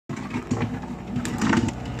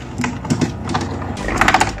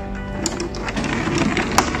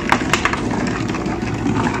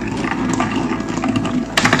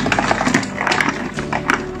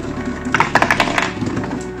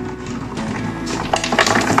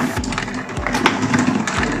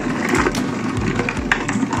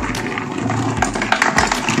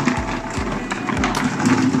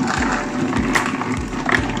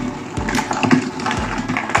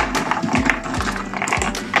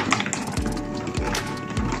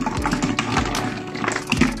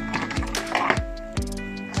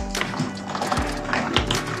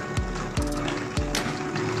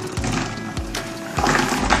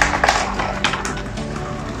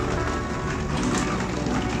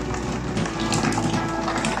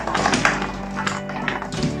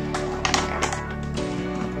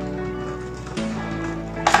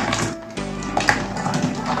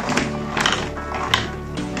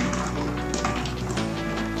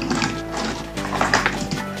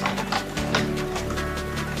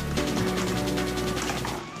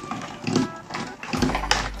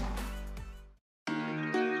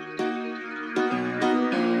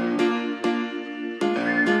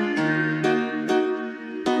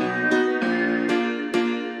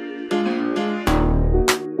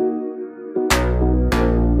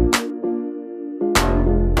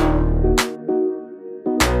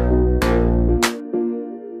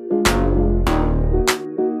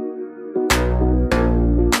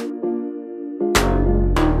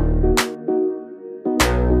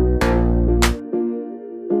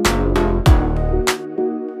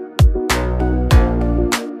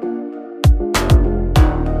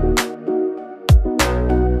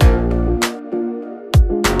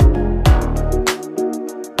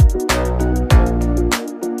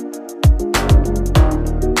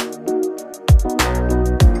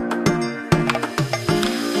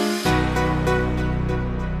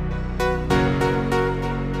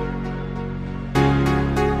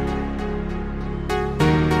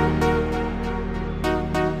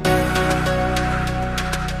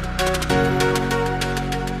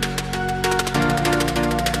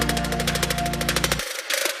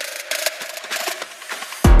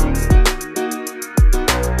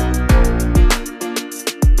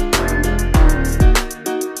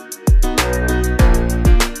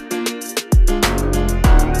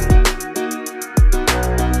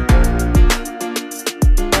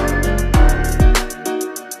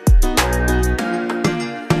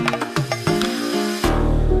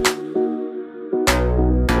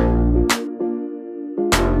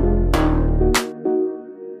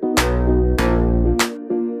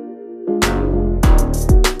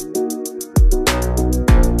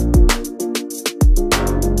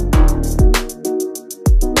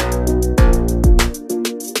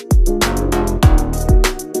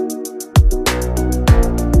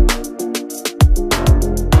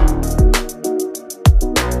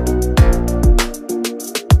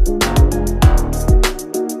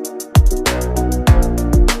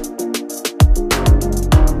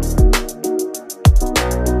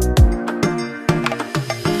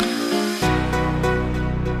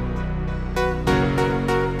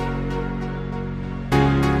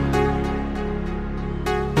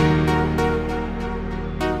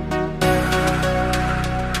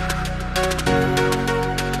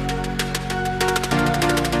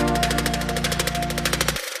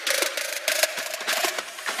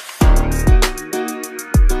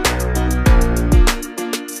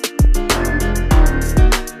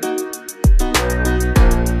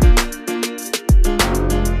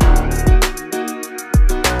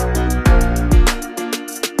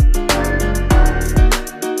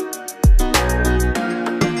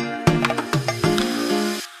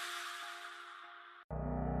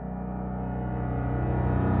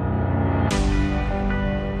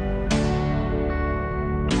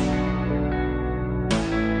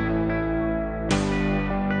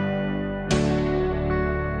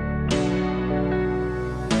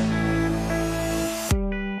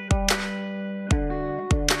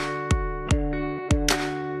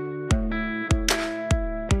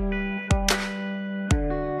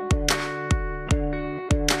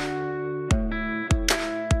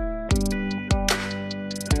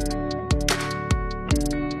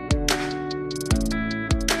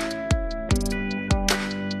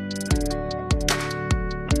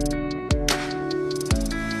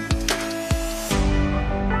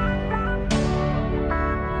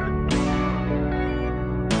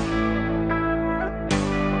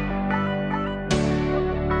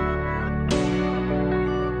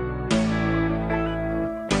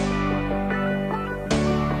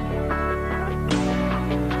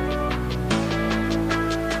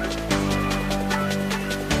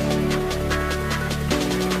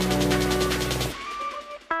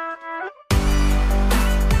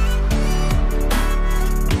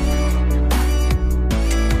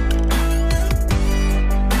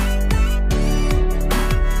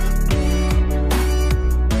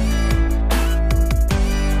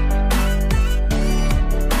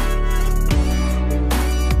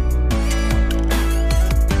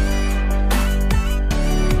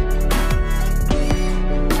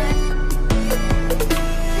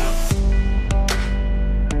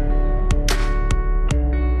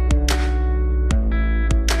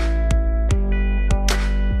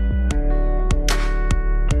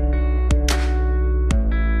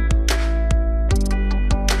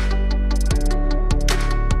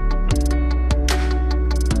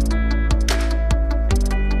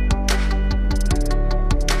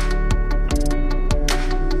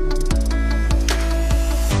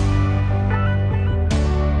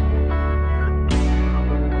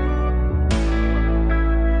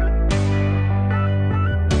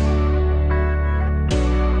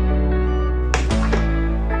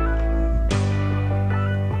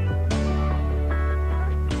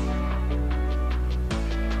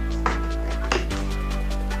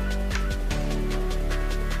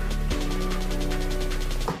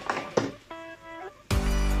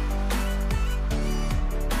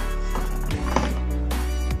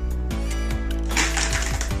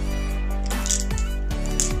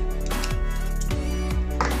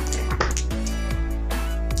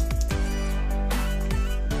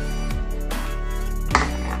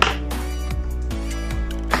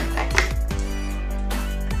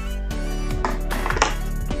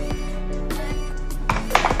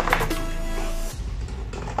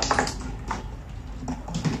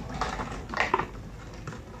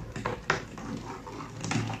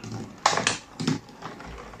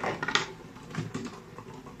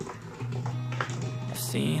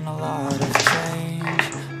seen a lot of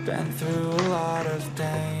change, been through a lot of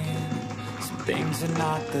pain. Some things are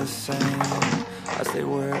not the same as they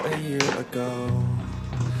were a year ago,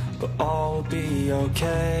 but all will be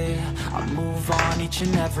okay. I move on each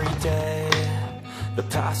and every day. The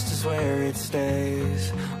past is where it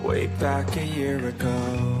stays, way back a year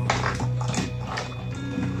ago.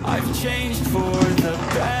 I've changed for the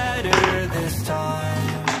better this time.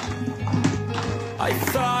 I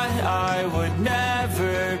thought I would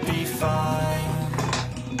never be fine.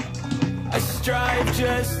 I strive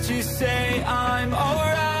just to say I'm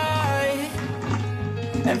alright,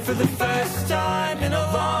 and for the first time in a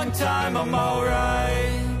long time I'm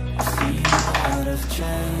alright. I've seen a lot of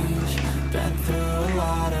change, been through a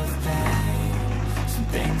lot of pain. Some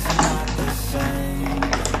things are not the same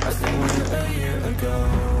as they were a year ago,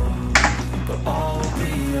 but all will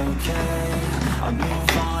be okay. I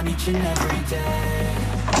move on each and every day.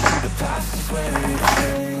 The past is where it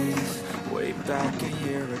stays, way back a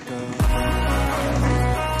year ago.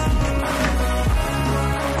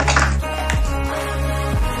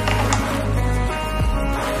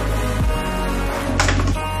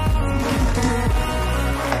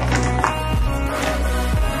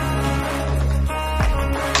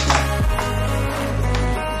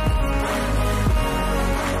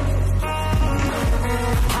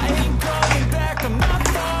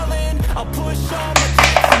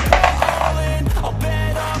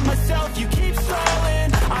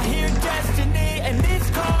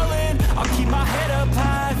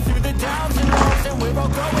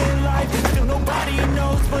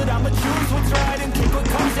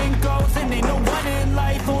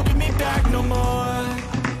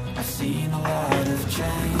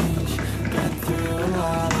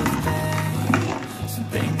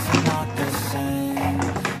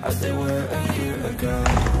 They were a year ago,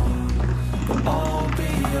 but all will be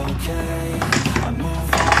okay. I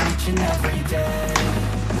move on each and every day.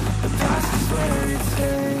 The past is where it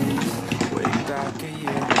stays, way back a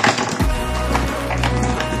year ago.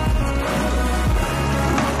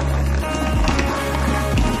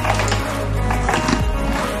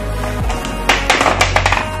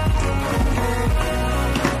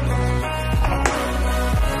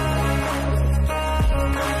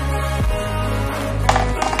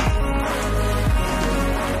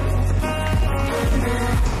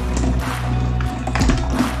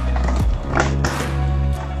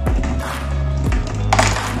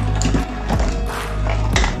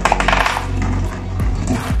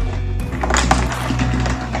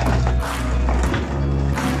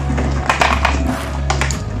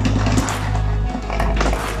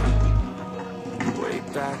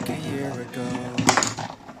 Back a year ago.